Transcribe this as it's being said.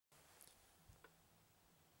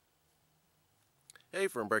Hey,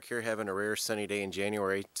 from Brick here, having a rare sunny day in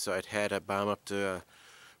January, so I'd had a bomb up to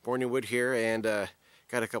Bournemouth here and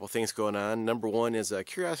got a couple things going on. Number one is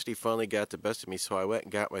curiosity finally got the best of me, so I went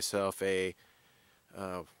and got myself a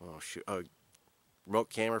remote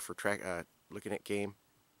camera for looking at game.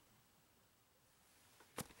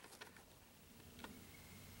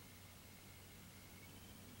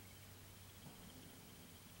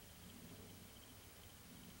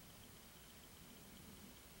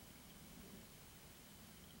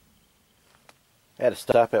 I had to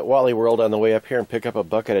stop at Wally World on the way up here and pick up a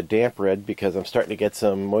bucket of damp red because I'm starting to get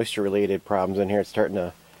some moisture related problems in here. It's starting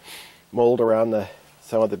to mold around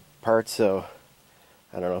some of the parts, so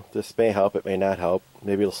I don't know. This may help, it may not help.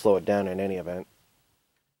 Maybe it'll slow it down in any event.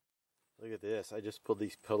 Look at this. I just pulled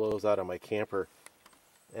these pillows out of my camper.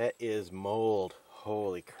 That is mold.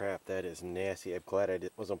 Holy crap, that is nasty. I'm glad I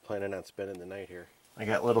wasn't planning on spending the night here. I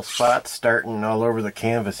got little spots starting all over the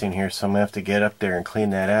canvas in here, so I'm going to have to get up there and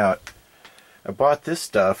clean that out. I bought this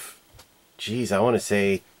stuff, geez, I want to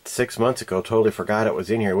say 6 months ago. Totally forgot it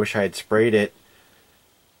was in here. I wish I had sprayed it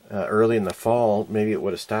early in the fall. Maybe it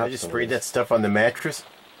would have stopped. I just sprayed that stuff on the mattress.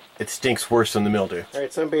 It stinks worse than the mildew.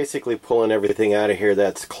 Alright, so I'm basically pulling everything out of here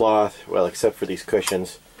that's cloth, well, except for these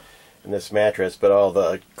cushions and this mattress, but all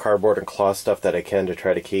the cardboard and cloth stuff that I can to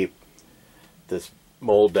try to keep this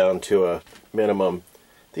mold down to a minimum.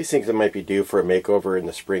 These things that might be due for a makeover in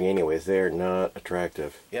the spring anyways. They're not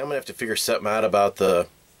attractive. Yeah, I'm going to have to figure something out about the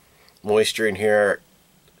moisture in here.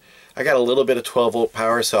 I got a little bit of 12 volt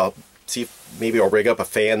power, so I'll see if maybe I'll rig up a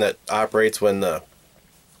fan that operates when the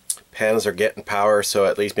pens are getting power, so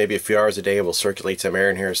at least maybe a few hours a day we'll circulate some air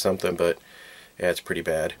in here or something, but yeah, it's pretty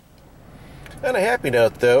bad. On a happy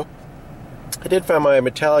note though, I did find my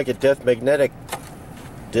metallic at death magnetic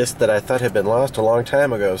disc that I thought had been lost a long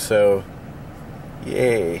time ago, so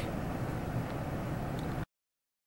yay.